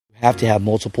have to have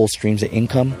multiple streams of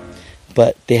income,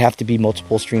 but they have to be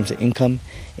multiple streams of income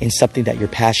in something that you're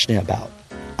passionate about.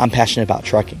 I'm passionate about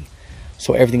trucking,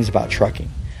 so everything's about trucking.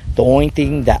 The only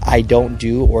thing that I don't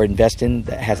do or invest in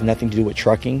that has nothing to do with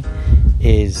trucking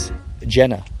is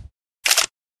Jenna.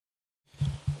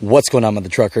 What's going on with the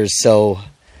truckers? So,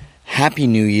 Happy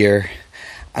New Year.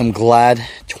 I'm glad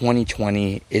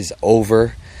 2020 is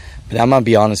over, but I'm going to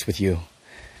be honest with you.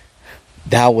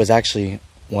 That was actually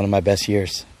one of my best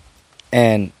years.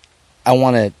 And I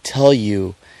want to tell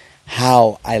you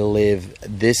how I live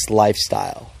this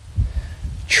lifestyle.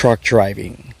 Truck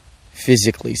driving,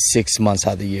 physically 6 months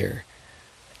out of the year.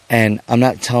 And I'm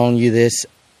not telling you this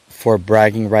for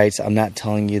bragging rights. I'm not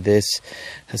telling you this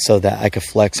so that I could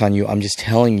flex on you. I'm just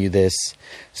telling you this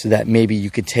so that maybe you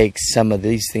could take some of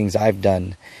these things I've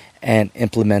done and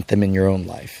implement them in your own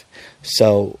life.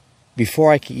 So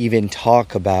before I can even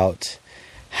talk about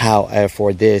how I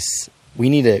afford this, we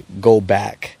need to go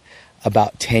back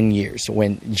about 10 years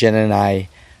when Jenna and I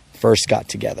first got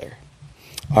together.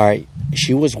 All right,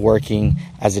 she was working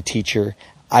as a teacher.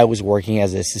 I was working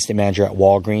as an assistant manager at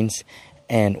Walgreens,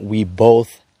 and we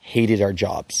both hated our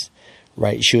jobs,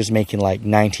 right? She was making like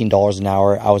 $19 an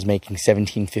hour. I was making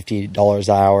 $17.50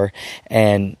 an hour,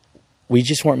 and we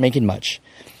just weren't making much.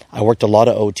 I worked a lot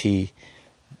of OT,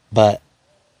 but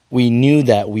we knew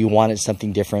that we wanted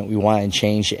something different. We wanted to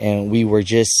change, and we were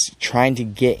just trying to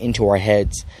get into our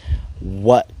heads,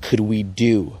 what could we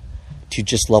do to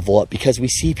just level up? Because we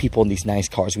see people in these nice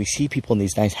cars, we see people in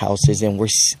these nice houses, and we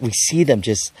see them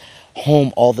just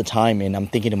home all the time. And I'm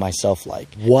thinking to myself,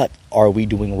 like, what are we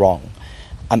doing wrong?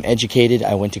 I'm educated.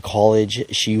 I went to college.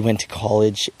 She went to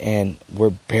college, and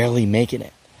we're barely making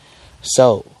it.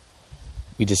 So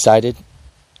we decided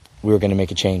we were going to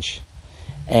make a change.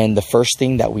 And the first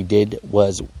thing that we did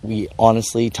was we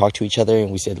honestly talked to each other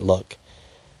and we said, look,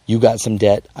 you got some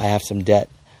debt, I have some debt.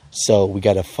 So we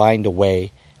got to find a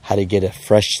way how to get a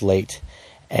fresh slate.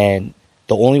 And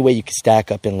the only way you can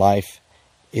stack up in life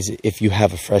is if you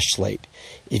have a fresh slate.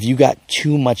 If you got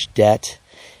too much debt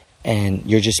and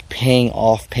you're just paying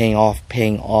off,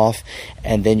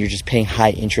 and then you're just paying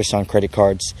high interest on credit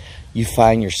cards, you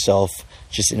find yourself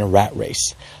just in a rat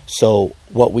race. So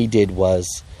what we did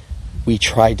was we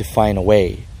tried to find a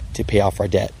way to pay off our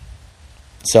debt.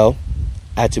 So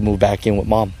I had to move back in with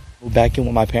mom, move back in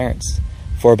with my parents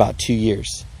for about 2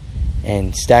 years,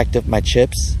 and stacked up my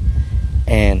chips,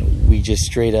 and we just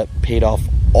straight up paid off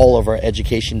all of our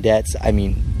education debts. I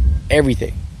mean,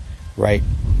 everything, right?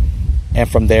 And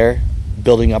from there,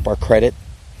 building up our credit.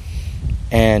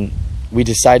 And we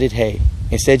decided, hey,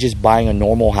 instead of just buying a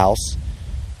normal house,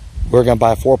 we're going to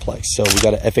buy a fourplex. So we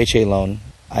got an FHA loan.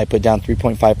 I put down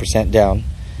 3.5% down.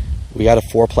 We got a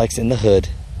fourplex in the hood,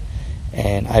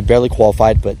 and I barely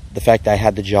qualified, but the fact that I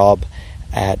had the job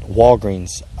at Walgreens,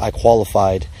 I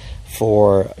qualified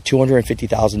for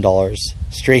 $250,000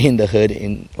 straight in the hood,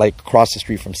 in like across the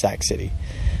street from Sac City.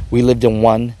 We lived in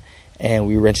one, and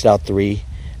we rented out three.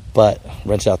 We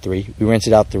rented out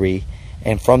three,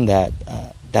 and from that,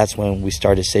 that's when we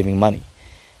started saving money.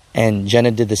 And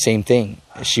Jenna did the same thing.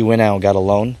 She went out and got a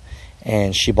loan,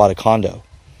 and she bought a condo.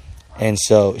 And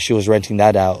so she was renting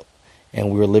that out,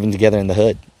 and we were living together in the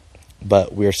hood.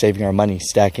 But we were saving our money,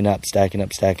 stacking up.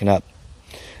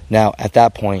 Now, at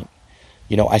that point,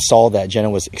 you know, I saw that Jenna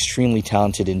was extremely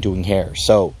talented in doing hair.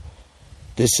 So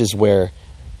this is where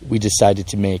we decided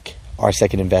to make our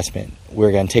second investment.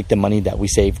 We're going to take the money that we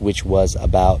saved, which was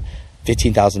about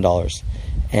 $15,000,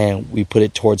 and we put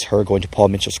it towards her going to Paul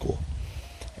Mitchell School.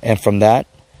 And from that,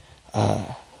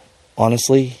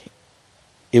 honestly,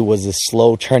 it was a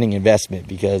slow turning investment,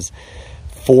 because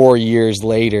 4 years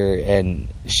later and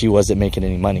she wasn't making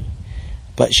any money,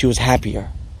 but she was happier.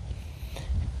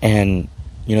 And,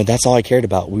 you know, that's all I cared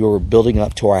about. We were building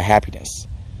up to our happiness.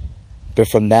 But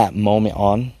from that moment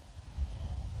on,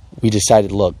 we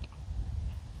decided, look,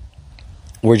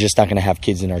 we're just not going to have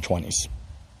kids in our 20s.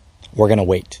 We're going to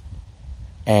wait.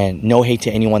 And no hate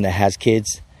to anyone that has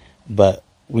kids, but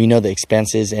we know the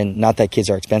expenses, and not that kids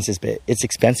are expensive, but it's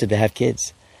expensive to have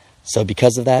kids. So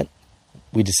because of that,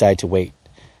 we decided to wait.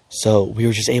 So we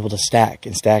were just able to stack.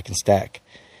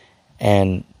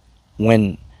 And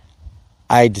when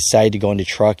I decided to go into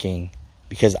trucking,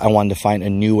 because I wanted to find a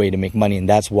new way to make money, and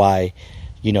that's why,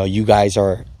 you know, you guys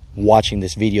are watching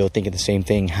this video thinking the same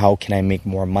thing. How can I make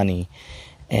more money?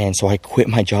 And so I quit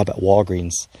my job at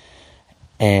Walgreens,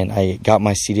 and I got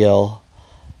my CDL,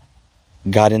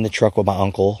 got in the truck with my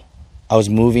uncle. I was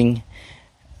moving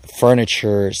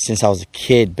furniture since I was a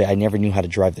kid, but I never knew how to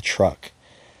drive the truck.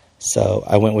 So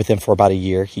I went with him for about a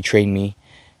year. He trained me,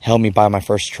 helped me buy my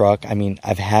first truck. I mean,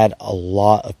 I've had a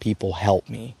lot of people help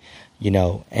me,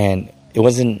 and it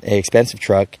wasn't an expensive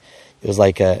truck. It was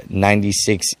like a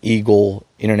 96 Eagle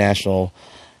International.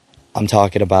 I'm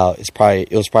talking about, it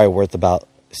was probably worth about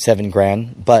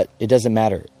 $7,000, but it doesn't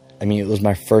matter. I mean, it was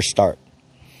my first start.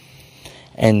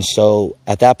 And so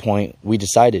at that point, we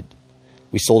decided,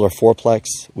 we sold our fourplex,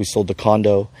 we sold the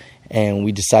condo, and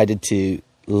we decided to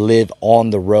live on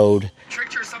the road.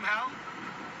 Tricked her somehow,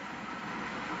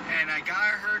 and I got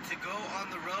her to go on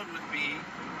the road with me.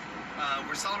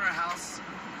 We're selling our house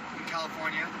in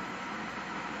California,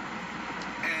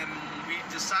 and we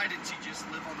decided to just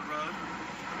live on the road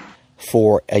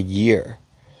for a year.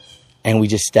 And we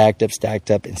just stacked up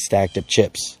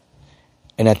chips.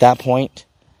 And at that point,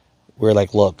 we were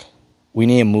like, look, we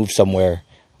need to move somewhere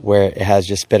where it has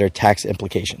just better tax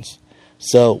implications.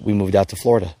 So we moved out to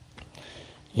Florida.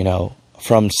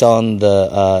 From selling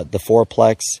the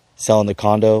fourplex, selling the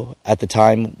condo. At the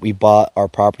time, we bought our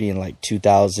property in like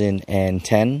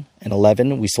 2010 and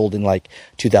 11. We sold in like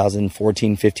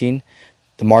 2014, 15.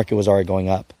 The market was already going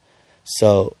up.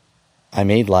 So I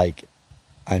made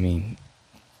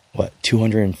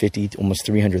 250, almost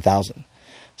 300,000.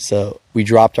 So we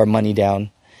dropped our money down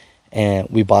and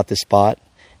we bought this spot,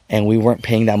 and we weren't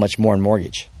paying that much more in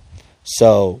mortgage.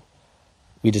 So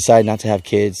we decided not to have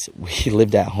kids. We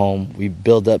lived at home. We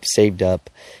built up, saved up.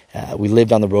 We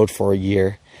lived on the road for a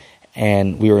year,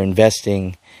 and we were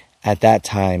investing at that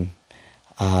time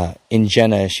in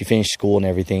Jenna. She finished school and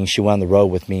everything. She went on the road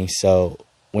with me. So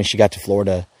when she got to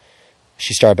Florida,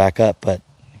 she started back up. But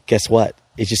guess what?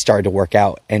 It just started to work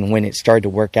out. And when it started to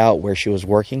work out where she was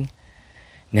working,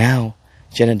 now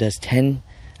Jenna does 10,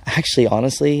 actually,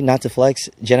 honestly, not to flex,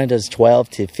 Jenna does 12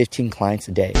 to 15 clients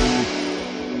a day.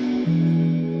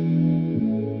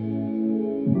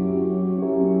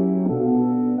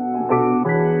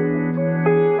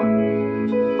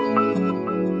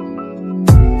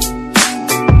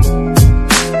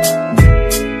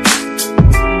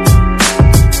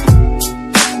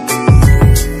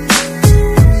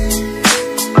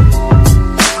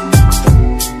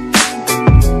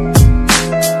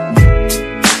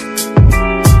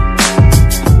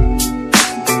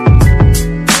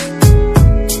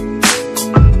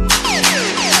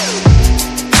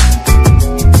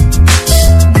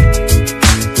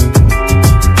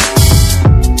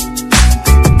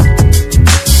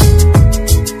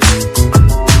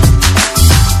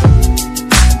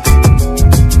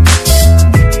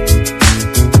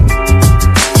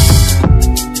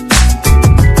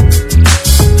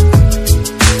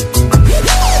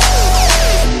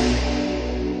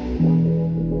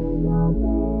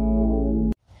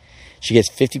 She gets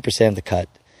 50% of the cut,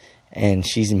 and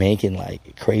she's making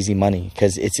like crazy money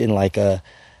because it's in like a,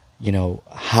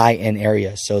 high-end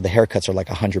area. So the haircuts are like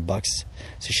 $100.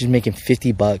 So she's making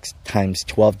 $50 times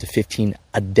 12 to 15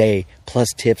 a day, plus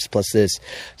tips, plus this.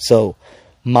 So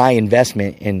my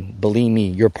investment, and believe me,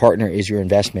 your partner is your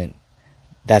investment,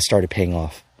 that started paying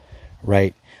off,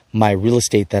 right? My real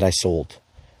estate that I sold,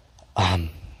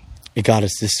 it got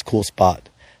us this cool spot.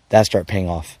 That started paying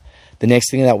off. The next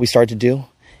thing that we started to do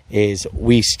is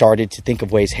we started to think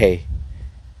of ways, hey,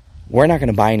 we're not going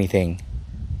to buy anything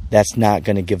that's not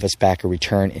going to give us back a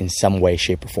return in some way,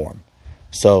 shape, or form.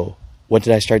 So what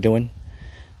did I start doing?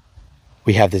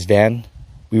 We have this van.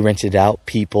 We rented it out.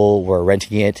 People were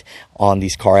renting it on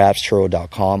these car apps,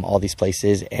 Turo.com, all these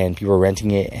places, and people were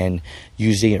renting it and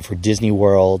using it for Disney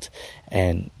World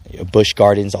and Busch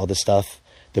Gardens, all this stuff.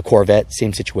 The Corvette,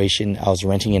 same situation. I was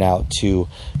renting it out to,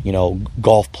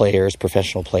 golf players,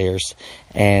 professional players.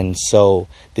 And so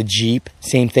the Jeep,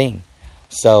 same thing.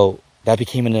 So that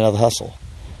became another hustle.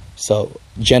 So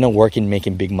Jenna working,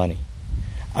 making big money.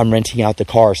 I'm renting out the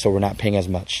car, so we're not paying as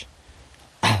much.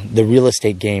 The real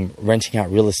estate game, renting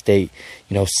out real estate,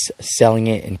 selling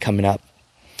it and coming up.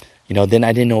 Then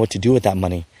I didn't know what to do with that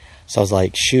money. So I was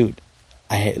like, shoot,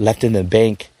 I had left it in the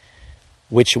bank,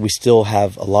 which we still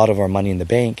have a lot of our money in the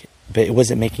bank, but it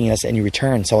wasn't making us any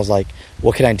return. So I was like,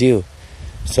 what can I do?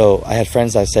 So I had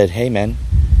friends that said, hey man,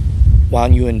 why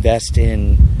don't you invest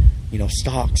in,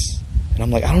 stocks? And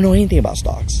I'm like, I don't know anything about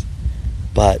stocks.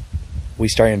 But we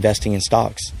started investing in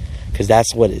stocks because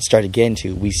that's what it started getting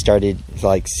to. We started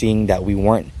seeing that we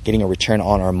weren't getting a return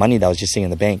on our money that was just sitting in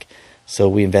the bank. So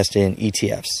we invested in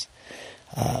ETFs.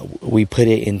 We put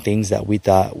it in things that we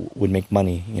thought would make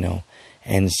money,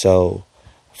 And so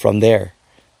from there,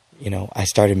 I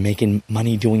started making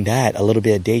money doing that, a little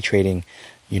bit of day trading,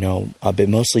 but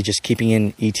mostly just keeping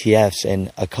in ETFs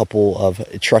and a couple of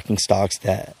trucking stocks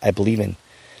that I believe in.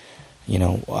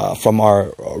 From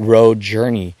our road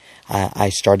journey, I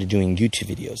started doing YouTube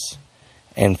videos.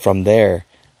 And from there,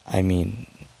 I mean,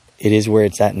 it is where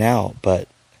it's at now, but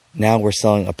now we're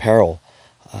selling apparel.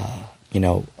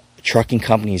 Trucking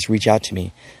companies reach out to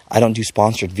me. I don't do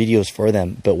sponsored videos for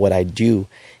them, but what I do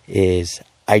is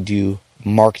I do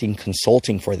marketing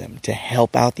consulting for them to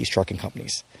help out these trucking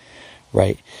companies,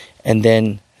 right? And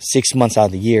then 6 months out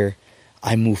of the year,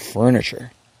 I move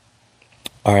furniture.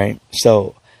 All right.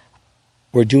 So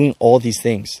we're doing all these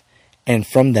things. And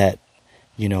from that,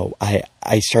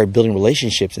 I started building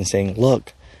relationships and saying,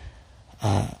 look,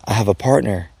 I have a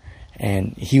partner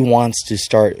and he wants to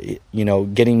start,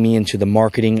 getting me into the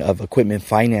marketing of equipment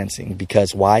financing.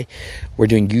 Because why? We're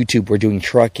doing YouTube, we're doing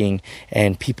trucking,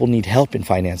 and people need help in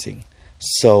financing.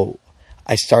 So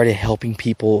I started helping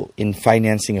people in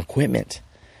financing equipment.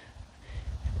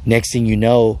 Next thing you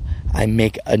know, I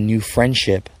make a new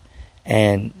friendship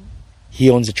and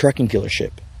he owns a trucking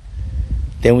dealership.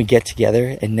 Then we get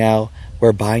together and now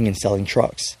we're buying and selling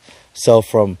trucks. So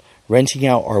from renting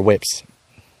out our whips,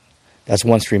 that's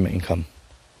one stream of income.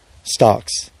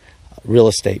 Stocks, real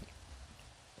estate,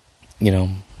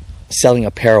 selling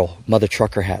apparel, mother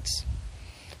trucker hats.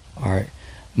 All right.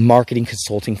 Marketing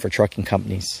consulting for trucking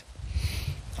companies.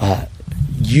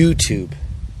 YouTube,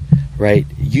 right?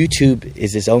 YouTube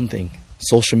is its own thing.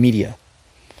 Social media,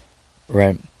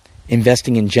 right?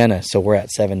 Investing in Jenna. So we're at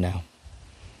 7 now.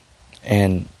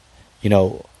 And,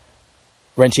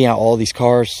 renting out all these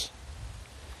cars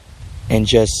and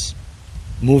just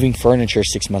moving furniture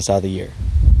 6 months out of the year.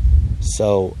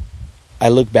 So I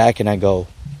look back and I go,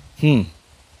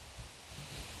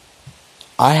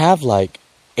 I have like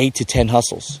 8 to 10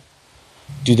 hustles.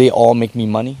 Do they all make me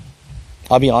money?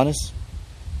 I'll be honest.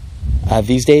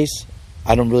 These days,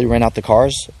 I don't really rent out the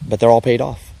cars, but they're all paid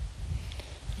off.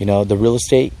 The real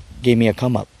estate gave me a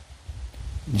come up.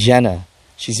 Jenna,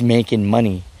 she's making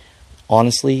money.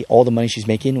 Honestly, all the money she's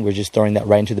making, we're just throwing that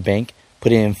right into the bank,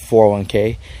 put it in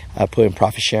 401k, put in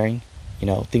profit sharing,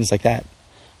 things like that,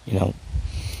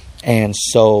 And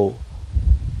so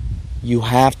you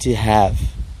have to have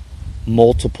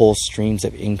multiple streams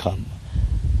of income.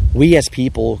 We as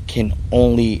people can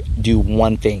only do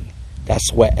one thing. That's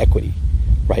sweat equity,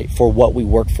 right? For what we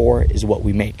work for is what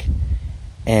we make.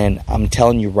 And I'm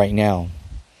telling you right now,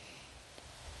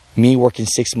 me working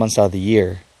 6 months out of the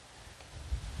year,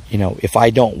 if I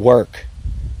don't work,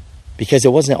 because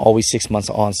it wasn't always 6 months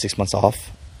on, 6 months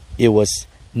off. It was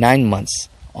 9 months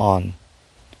on,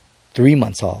 3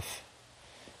 months off.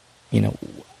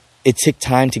 It took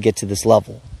time to get to this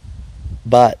level.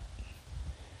 But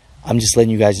I'm just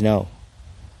letting you guys know.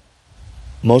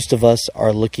 Most of us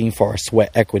are looking for our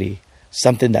sweat equity,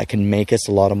 something that can make us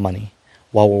a lot of money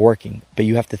while we're working. But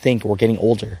you have to think, we're getting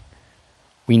older.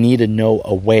 We need to know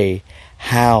a way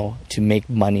how to make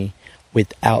money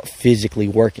without physically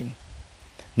working.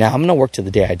 Now, I'm going to work till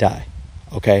the day I die,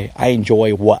 okay? I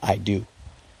enjoy what I do.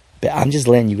 But I'm just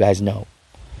letting you guys know,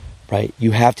 right?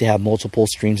 You have to have multiple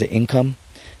streams of income,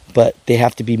 but they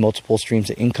have to be multiple streams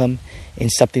of income in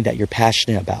something that you're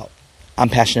passionate about. I'm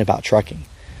passionate about trucking,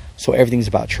 so everything's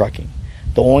about trucking.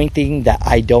 The only thing that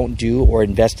I don't do or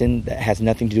invest in that has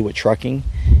nothing to do with trucking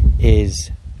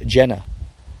is Jenna.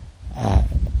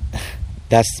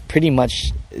 That's pretty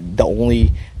much the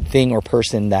only thing or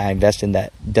person that I invest in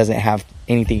that doesn't have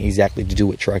anything exactly to do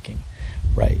with trucking,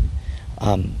 right?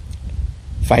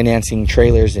 Financing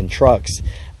trailers and trucks,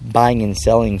 buying and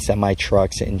selling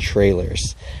semi-trucks and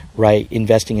trailers, right?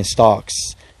 Investing in stocks,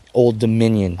 Old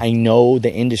Dominion. I know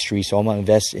the industry, so I'm going to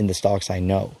invest in the stocks I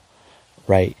know,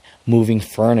 right? Moving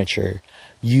furniture,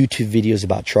 YouTube videos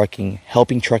about trucking,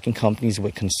 helping trucking companies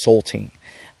with consulting.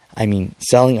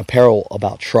 Selling apparel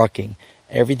about trucking.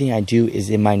 Everything I do is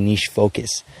in my niche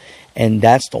focus. And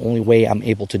that's the only way I'm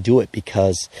able to do it,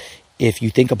 because if you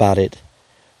think about it,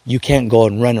 you can't go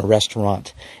and run a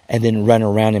restaurant and then run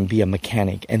around and be a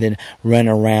mechanic and then run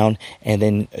around and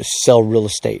then sell real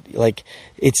estate. Like,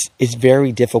 it's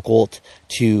very difficult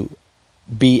to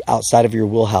be outside of your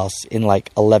wheelhouse in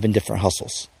like 11 different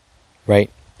hustles, right?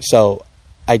 So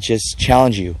I just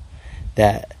challenge you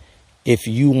that if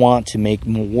you want to make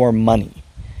more money,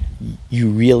 you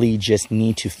really just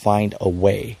need to find a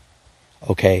way,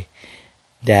 okay,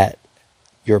 that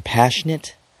you're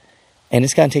passionate, and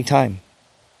it's going to take time,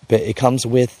 but it comes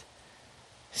with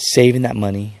saving that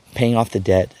money, paying off the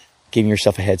debt, giving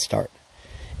yourself a head start.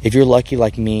 If you're lucky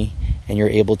like me and you're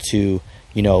able to,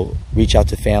 reach out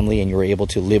to family and you're able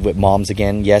to live with moms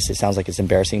again, yes, it sounds like it's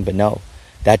embarrassing, but no,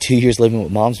 that 2 years living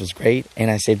with moms was great, and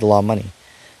I saved a lot of money.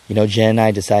 Jen and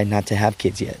I decided not to have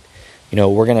kids yet.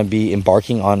 We're going to be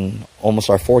embarking on almost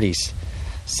our 40s.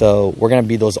 So we're going to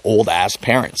be those old ass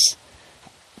parents.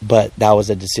 But that was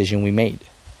a decision we made.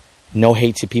 No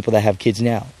hate to people that have kids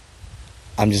now.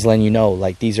 I'm just letting you know,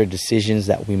 like, these are decisions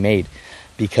that we made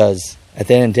because at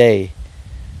the end of the day,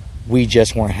 we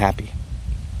just weren't happy.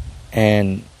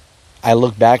 And I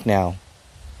look back now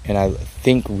and I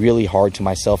think really hard to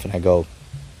myself and I go,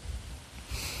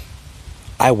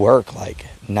 I work like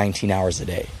 19 hours a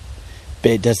day,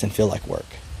 but it doesn't feel like work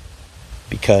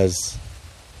because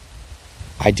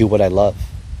I do what I love.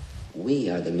 We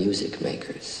are the music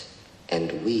makers,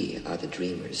 and we are the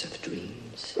dreamers of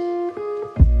dreams.